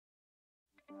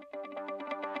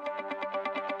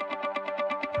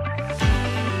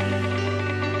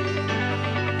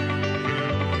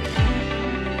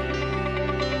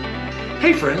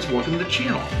Hey friends, welcome to the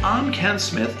channel. I'm Ken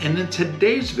Smith, and in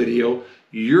today's video,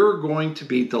 you're going to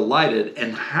be delighted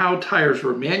in how tires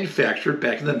were manufactured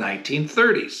back in the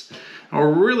 1930s. A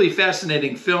really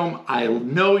fascinating film. I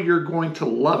know you're going to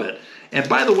love it. And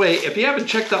by the way, if you haven't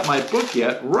checked out my book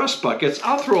yet, Rust Buckets,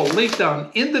 I'll throw a link down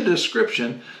in the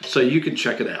description so you can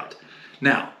check it out.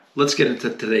 Now, let's get into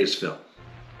today's film.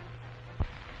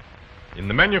 In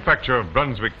the manufacture of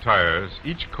Brunswick tires,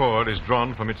 each cord is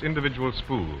drawn from its individual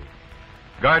spool.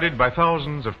 Guided by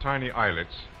thousands of tiny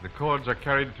eyelets, the cords are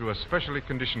carried through a specially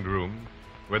conditioned room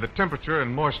where the temperature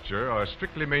and moisture are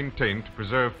strictly maintained to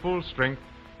preserve full strength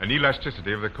and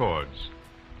elasticity of the cords.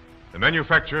 The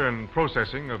manufacture and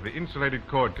processing of the insulated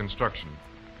cord construction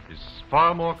is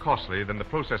far more costly than the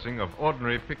processing of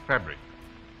ordinary pick fabric.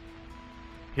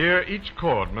 Here, each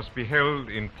cord must be held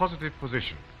in positive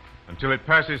position until it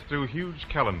passes through huge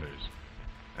calendars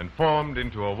and formed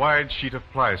into a wide sheet of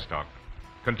ply stock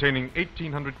containing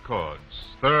 1,800 cords,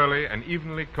 thoroughly and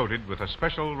evenly coated with a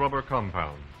special rubber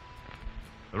compound.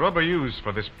 The rubber used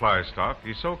for this ply stock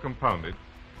is so compounded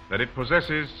that it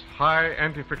possesses high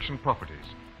anti-friction properties,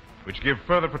 which give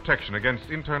further protection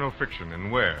against internal friction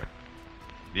and wear.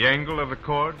 The angle of the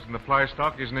cords in the ply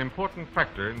stock is an important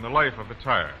factor in the life of the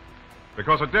tire,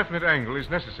 because a definite angle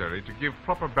is necessary to give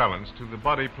proper balance to the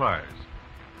body plies.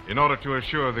 In order to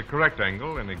assure the correct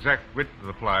angle and exact width of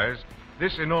the plies,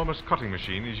 this enormous cutting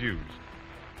machine is used.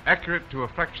 Accurate to a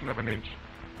fraction of an inch,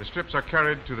 the strips are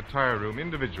carried to the tire room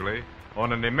individually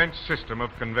on an immense system of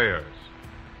conveyors.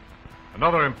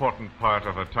 Another important part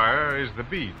of a tire is the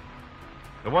bead.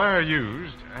 The wire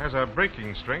used has a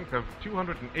breaking strength of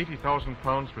 280,000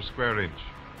 pounds per square inch.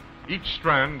 Each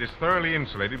strand is thoroughly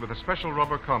insulated with a special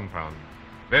rubber compound,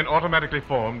 then automatically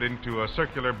formed into a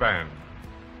circular band.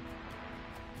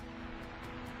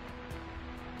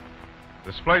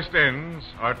 The spliced ends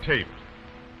are taped,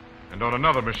 and on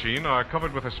another machine are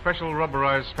covered with a special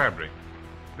rubberized fabric.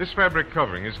 This fabric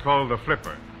covering is called the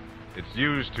flipper. It's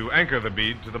used to anchor the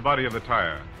bead to the body of the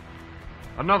tire.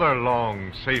 Another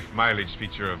long, safe mileage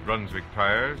feature of Brunswick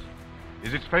tires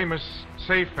is its famous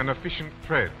safe and efficient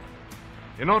tread.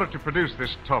 In order to produce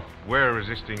this tough,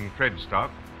 wear-resisting tread stock,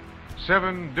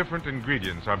 7 different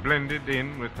ingredients are blended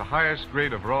in with the highest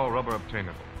grade of raw rubber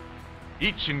obtainable.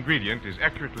 Each ingredient is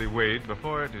accurately weighed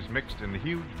before it is mixed in the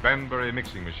huge Banbury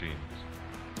mixing machines.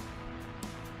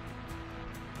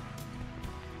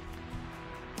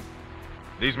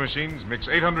 These machines mix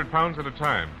 800 pounds at a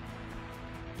time,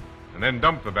 and then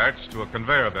dump the batch to a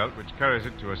conveyor belt which carries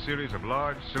it to a series of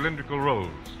large cylindrical rolls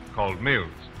called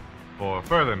mills for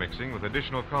further mixing with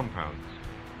additional compounds.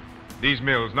 These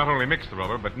mills not only mix the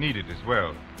rubber but knead it as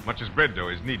well, much as bread dough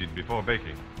is kneaded before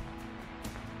baking.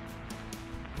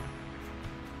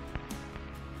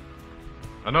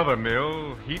 Another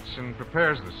mill heats and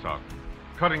prepares the stock,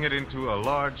 cutting it into a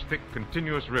large, thick,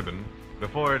 continuous ribbon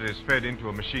before it is fed into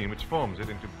a machine which forms it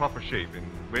into proper shape in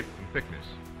width and thickness.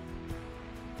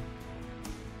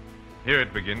 Here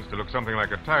it begins to look something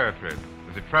like a tire tread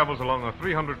as it travels along a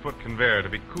 300-foot conveyor to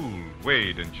be cooled,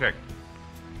 weighed, and checked.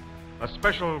 A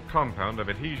special compound of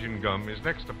adhesion gum is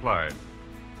next applied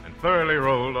and thoroughly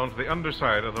rolled onto the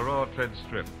underside of the raw tread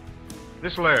strip.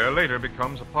 This layer later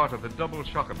becomes a part of the double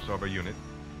shock absorber unit,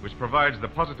 which provides the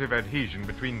positive adhesion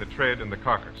between the tread and the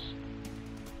carcass.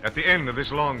 At the end of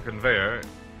this long conveyor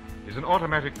is an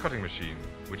automatic cutting machine,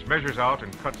 which measures out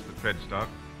and cuts the tread stock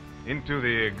into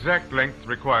the exact length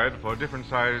required for different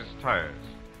sized tires.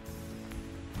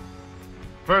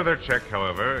 Further check,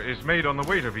 however, is made on the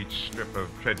weight of each strip of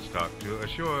tread stock to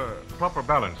assure proper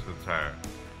balance to the tire.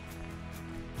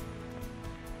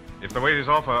 If the weight is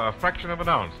off a fraction of an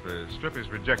ounce, the strip is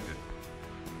rejected.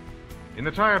 In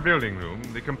the tire building room,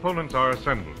 the components are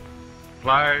assembled.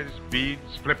 Plies,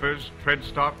 beads, flippers, tread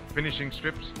stock, finishing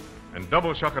strips, and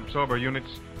double shock absorber units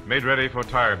made ready for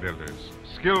tire builders.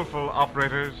 Skillful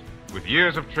operators with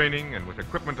years of training and with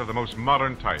equipment of the most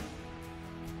modern type.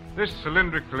 This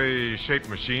cylindrically shaped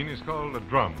machine is called a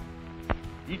drum.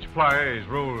 Each ply is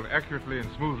rolled accurately and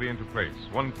smoothly into place,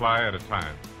 one ply at a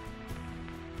time.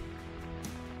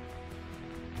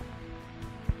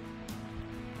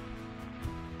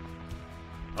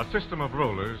 A system of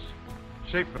rollers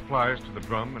shape the plies to the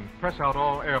drum and press out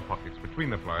all air pockets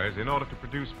between the plies in order to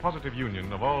produce positive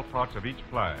union of all parts of each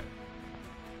ply.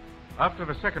 After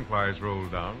the second ply is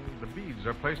rolled down, the beads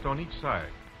are placed on each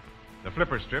side. The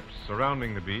flipper strips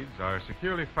surrounding the beads are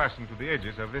securely fastened to the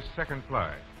edges of this second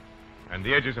ply, and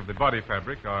the edges of the body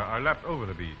fabric are lapped over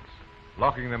the beads,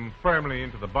 locking them firmly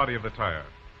into the body of the tire.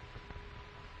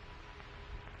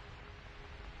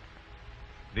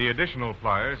 The additional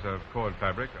pliers of cord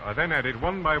fabric are then added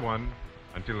one by one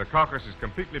until the carcass is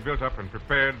completely built up and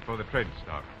prepared for the tread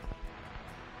stock.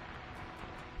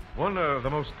 One of the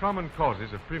most common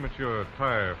causes of premature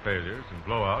tire failures and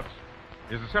blowouts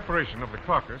is the separation of the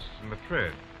carcass and the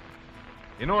tread.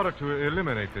 In order to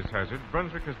eliminate this hazard,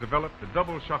 Brunswick has developed the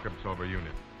double shock absorber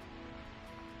unit.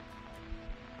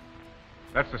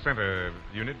 That's the center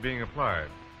unit being applied.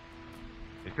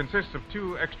 It consists of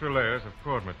 2 extra layers of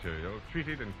cord material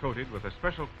treated and coated with a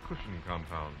special cushion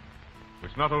compound,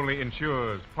 which not only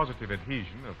ensures positive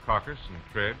adhesion of carcass and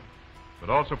tread, but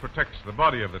also protects the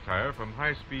body of the tire from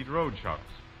high-speed road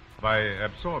shocks by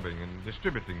absorbing and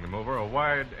distributing them over a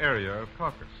wide area of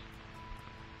carcass.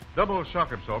 Double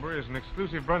shock absorber is an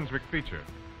exclusive Brunswick feature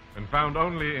and found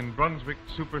only in Brunswick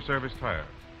Super Service tires.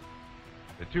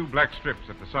 The 2 black strips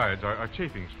at the sides are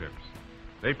chafing strips.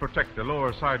 They protect the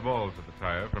lower sidewalls of the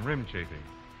tire from rim chafing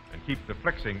and keep the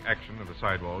flexing action of the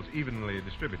sidewalls evenly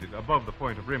distributed above the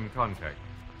point of rim contact.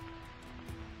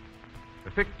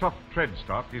 The thick, tough tread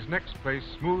stock is next placed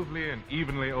smoothly and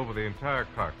evenly over the entire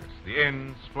carcass, the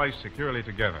ends spliced securely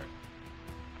together.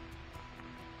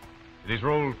 It is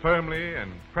rolled firmly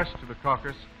and pressed to the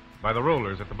carcass by the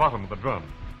rollers at the bottom of the drum.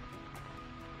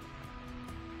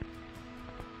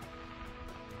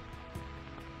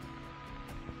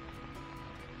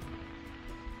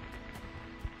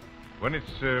 When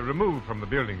it's removed from the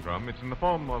building drum, it's in the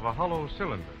form of a hollow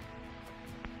cylinder.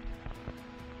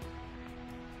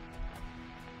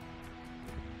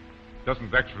 It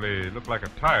doesn't actually look like a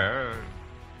tire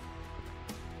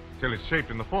until it's shaped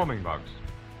in the forming box.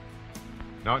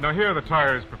 Now here the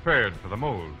tire is prepared for the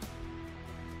mold.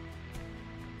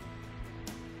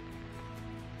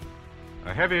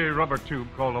 A heavy rubber tube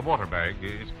called a water bag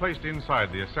is placed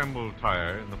inside the assembled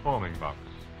tire in the forming box.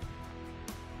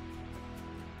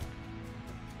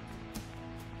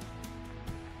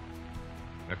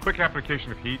 A quick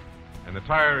application of heat, and the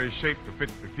tire is shaped to fit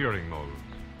the curing molds.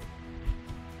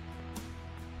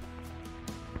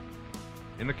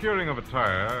 In the curing of a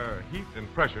tire, heat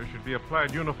and pressure should be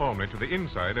applied uniformly to the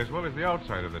inside as well as the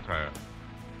outside of the tire.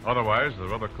 Otherwise, the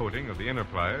rubber coating of the inner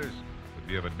plies would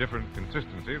be of a different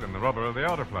consistency than the rubber of the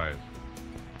outer plies.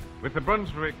 With the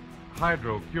Brunswick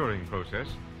hydro curing process,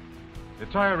 the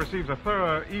tire receives a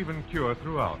thorough, even cure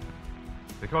throughout.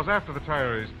 Because after the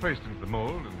tire is placed into the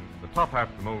mold and the top half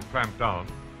of the mold clamped down,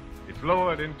 it's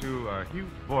lowered into a huge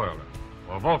boiler,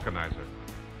 or vulcanizer,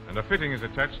 and a fitting is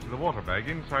attached to the water bag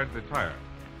inside the tire.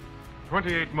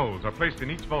 28 molds are placed in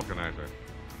each vulcanizer,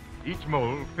 each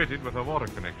mold fitted with a water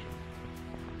connection.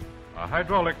 A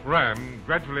hydraulic ram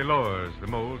gradually lowers the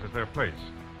molds as they're placed.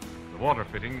 The water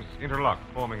fittings interlock,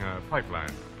 forming a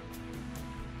pipeline.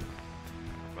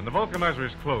 When the vulcanizer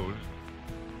is closed,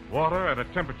 water at a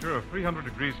temperature of 300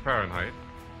 degrees Fahrenheit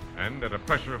and at a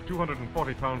pressure of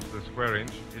 240 pounds to the square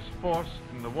inch is forced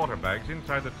in the water bags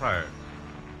inside the tire.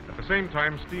 At the same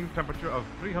time, steam temperature of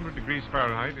 300 degrees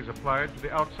Fahrenheit is applied to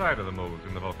the outside of the molds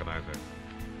in the vulcanizer.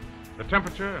 The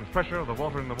temperature and pressure of the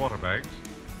water in the water bags,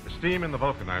 the steam in the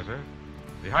vulcanizer,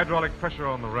 the hydraulic pressure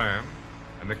on the ram,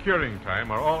 and the curing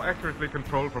time are all accurately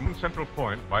controlled from one central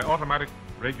point by automatic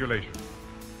regulation.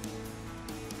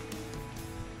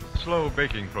 The slow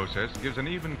baking process gives an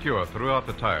even cure throughout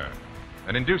the tire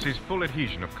and induces full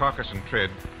adhesion of carcass and tread,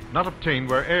 not obtained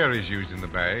where air is used in the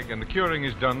bag, and the curing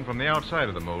is done from the outside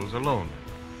of the molds alone.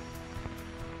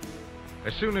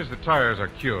 As soon as the tires are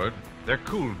cured, they're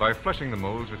cooled by flushing the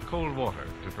molds with cold water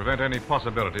to prevent any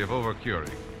possibility of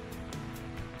over-curing.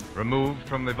 Removed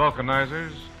from the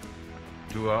vulcanizers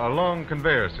to a long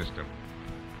conveyor system.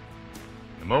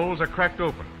 The molds are cracked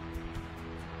open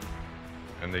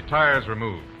and the tires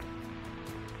removed.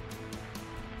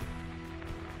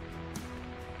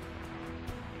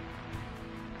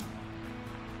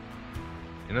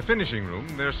 In the finishing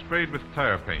room, they're sprayed with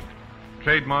tire paint,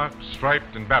 trademarked,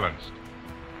 striped, and balanced,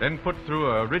 then put through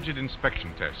a rigid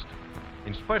inspection test.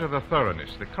 In spite of the thoroughness,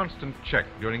 the constant check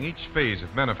during each phase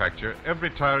of manufacture, every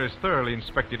tire is thoroughly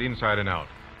inspected inside and out.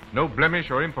 No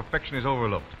blemish or imperfection is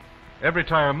overlooked. Every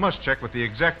tire must check with the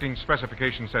exacting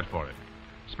specifications set for it.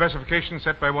 Specifications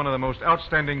set by one of the most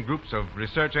outstanding groups of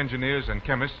research engineers and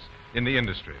chemists in the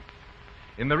industry.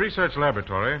 In the research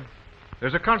laboratory,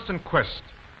 there's a constant quest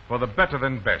for the better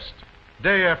than best.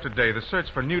 Day after day, the search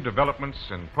for new developments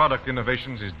and product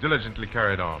innovations is diligently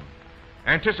carried on.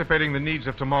 Anticipating the needs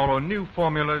of tomorrow, new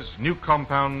formulas, new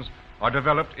compounds are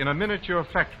developed in a miniature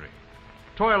factory.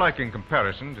 Toy-like in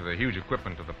comparison to the huge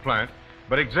equipment of the plant,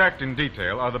 but exact in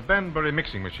detail are the Banbury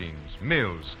mixing machines,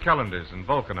 mills, calendars, and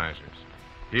vulcanizers.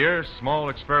 Here, small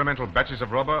experimental batches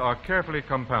of rubber are carefully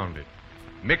compounded,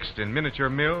 mixed in miniature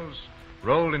mills,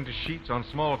 rolled into sheets on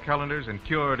small calendars, and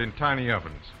cured in tiny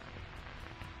ovens.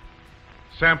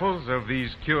 Samples of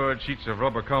these cured sheets of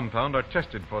rubber compound are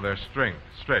tested for their strength,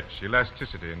 stretch,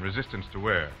 elasticity, and resistance to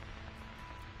wear.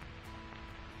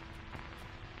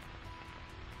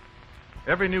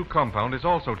 Every new compound is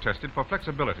also tested for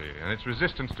flexibility and its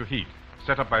resistance to heat,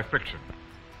 set up by friction.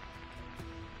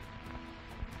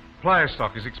 Ply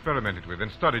stock is experimented with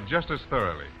and studied just as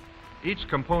thoroughly. Each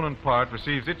component part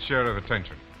receives its share of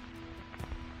attention.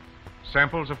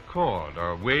 Samples of cord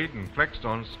are weighed and flexed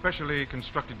on specially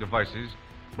constructed devices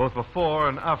both before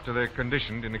and after they're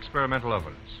conditioned in experimental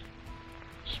ovens.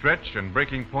 Stretch and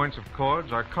breaking points of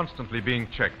cords are constantly being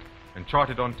checked and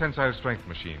charted on tensile strength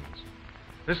machines.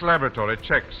 This laboratory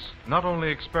checks not only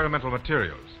experimental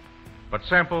materials, but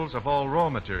samples of all raw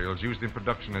materials used in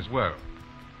production as well.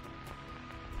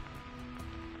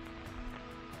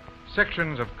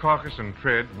 Sections of carcass and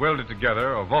tread welded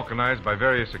together or vulcanized by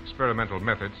various experimental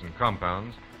methods and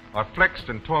compounds are flexed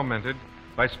and tormented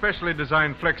by specially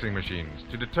designed flexing machines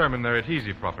to determine their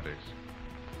adhesive properties.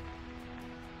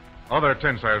 Other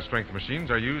tensile strength machines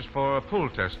are used for a pull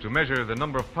test to measure the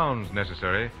number of pounds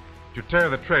necessary to tear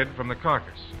the tread from the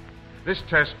carcass. This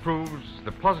test proves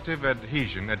the positive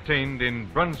adhesion attained in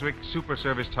Brunswick Super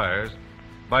Service tires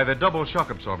by the double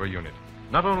shock absorber unit,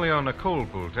 not only on a cold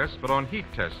pull test, but on heat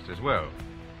tests as well.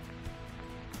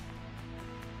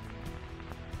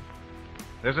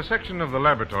 There's a section of the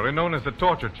laboratory known as the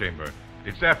torture chamber.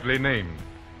 It's aptly named,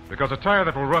 because a tire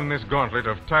that will run this gauntlet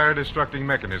of tire-destructing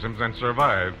mechanisms and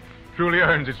survive truly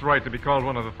earns its right to be called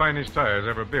one of the finest tires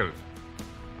ever built.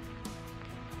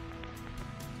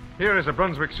 Here is a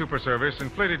Brunswick Super Service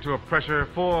inflated to a pressure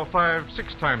 4, 5,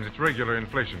 6 times its regular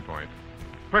inflation point.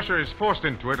 Pressure is forced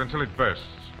into it until it bursts.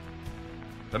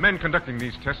 The men conducting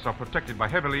these tests are protected by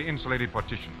heavily insulated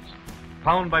partitions.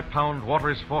 Pound by pound,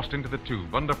 water is forced into the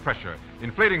tube under pressure,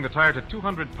 inflating the tire to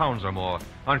 200 pounds or more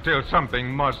until something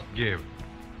must give.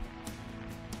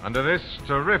 Under this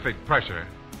terrific pressure,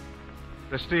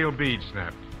 the steel bead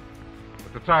snapped,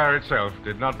 but the tire itself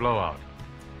did not blow out.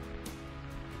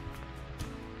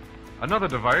 Another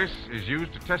device is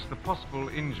used to test the possible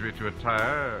injury to a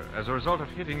tire as a result of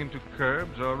hitting into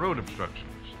curbs or road obstructions.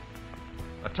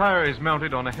 A tire is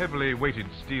mounted on a heavily weighted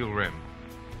steel rim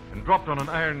and dropped on an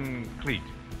iron cleat.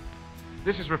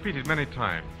 This is repeated many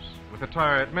times, with the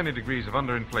tire at many degrees of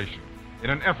underinflation, in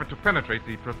an effort to penetrate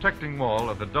the protecting wall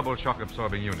of the double shock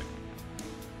absorbing unit.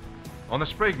 On the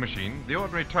Sprague machine, the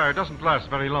ordinary tire doesn't last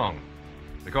very long,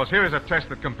 because here is a test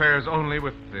that compares only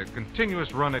with the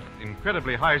continuous run at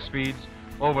incredibly high speeds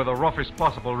over the roughest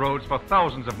possible roads for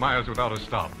thousands of miles without a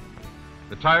stop.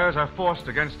 The tires are forced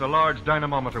against a large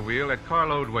dynamometer wheel at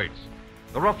carload weights.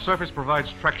 The rough surface provides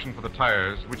traction for the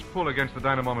tires, which pull against the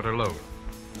dynamometer load.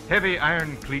 Heavy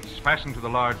iron cleats fastened to the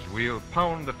large wheel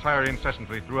pound the tire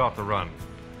incessantly throughout the run.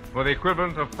 For the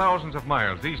equivalent of thousands of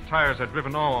miles, these tires are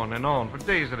driven on and on for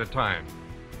days at a time.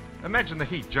 Imagine the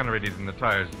heat generated in the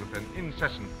tires with an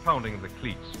incessant pounding of the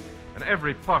cleats, and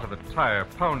every part of the tire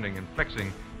pounding and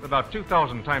flexing about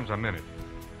 2,000 times a minute.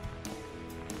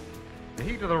 The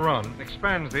heat of the run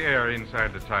expands the air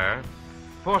inside the tire,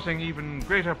 forcing even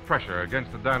greater pressure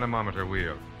against the dynamometer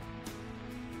wheel.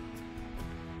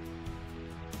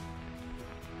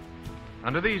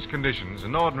 Under these conditions,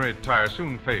 an ordinary tire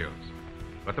soon fails,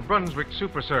 but the Brunswick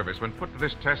Super Service, when put to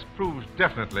this test, proves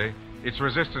definitely its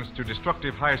resistance to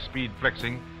destructive high-speed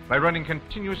flexing by running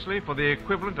continuously for the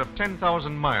equivalent of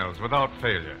 10,000 miles without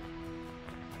failure.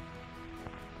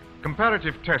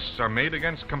 Comparative tests are made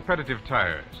against competitive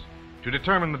tires to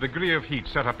determine the degree of heat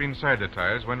set up inside the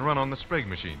tires when run on the Sprague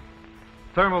machine.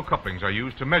 Thermal couplings are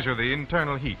used to measure the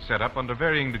internal heat set up under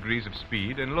varying degrees of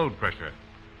speed and load pressure.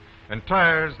 And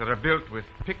tires that are built with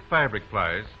pick fabric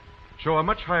plies show a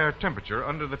much higher temperature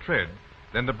under the tread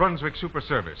than the Brunswick Super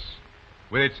Service,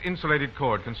 with its insulated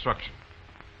cord construction.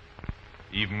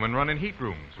 Even when run in heat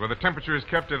rooms, where the temperature is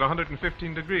kept at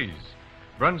 115 degrees,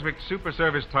 Brunswick Super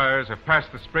Service tires have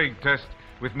passed the Sprague test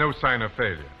with no sign of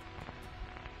failure.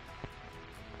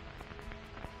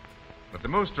 But the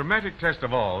most dramatic test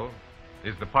of all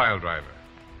is the pile driver.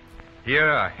 Here,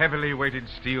 a heavily weighted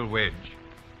steel wedge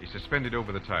is suspended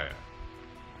over the tire.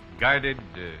 Guided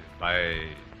by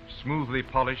smoothly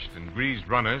polished and greased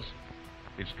runners,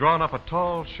 it's drawn up a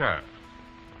tall shaft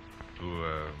to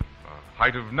a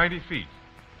height of 90 feet.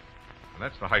 And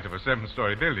that's the height of a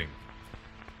 7-story building.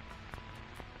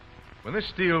 When this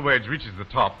steel wedge reaches the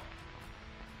top,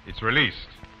 it's released.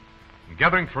 And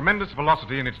gathering tremendous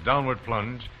velocity in its downward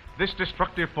plunge, this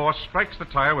destructive force strikes the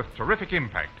tire with terrific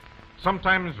impact,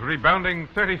 sometimes rebounding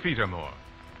 30 feet or more.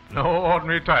 No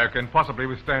ordinary tire can possibly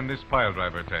withstand this pile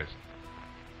driver test.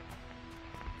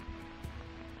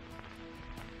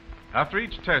 After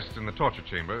each test in the torture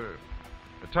chamber,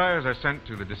 The tires are sent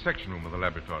to the dissection room of the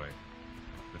laboratory.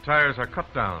 The tires are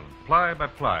cut down, ply by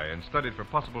ply, and studied for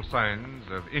possible signs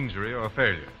of injury or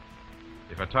failure.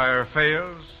 If a tire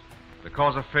fails, the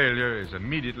cause of failure is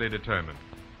immediately determined.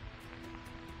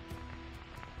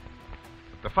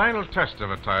 The final test of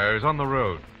a tire is on the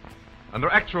road. Under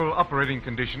actual operating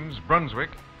conditions, Brunswick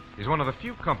is one of the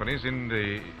few companies in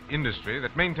the industry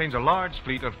that maintains a large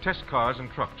fleet of test cars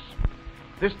and trucks.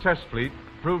 This test fleet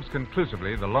proves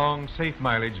conclusively the long, safe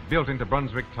mileage built into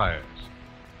Brunswick tires.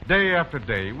 Day after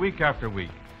day, week after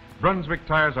week, Brunswick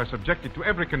tires are subjected to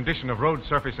every condition of road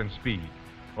surface and speed.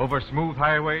 Over smooth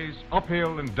highways,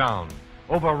 uphill and down,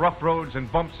 over rough roads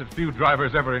and bumps that few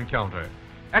drivers ever encounter.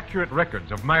 Accurate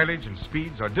records of mileage and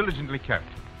speeds are diligently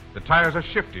kept. The tires are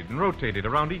shifted and rotated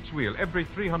around each wheel every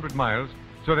 300 miles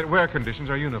so that wear conditions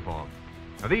are uniform.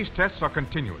 Now, these tests are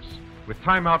continuous, with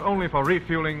time out only for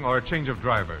refueling or a change of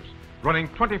drivers, running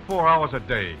 24 hours a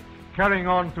day, carrying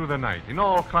on through the night in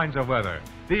all kinds of weather.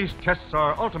 These tests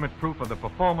are ultimate proof of the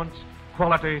performance,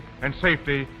 quality, and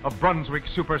safety of Brunswick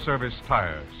Super Service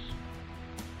tires.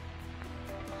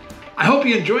 I hope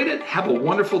you enjoyed it. Have a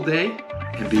wonderful day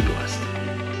and be blessed.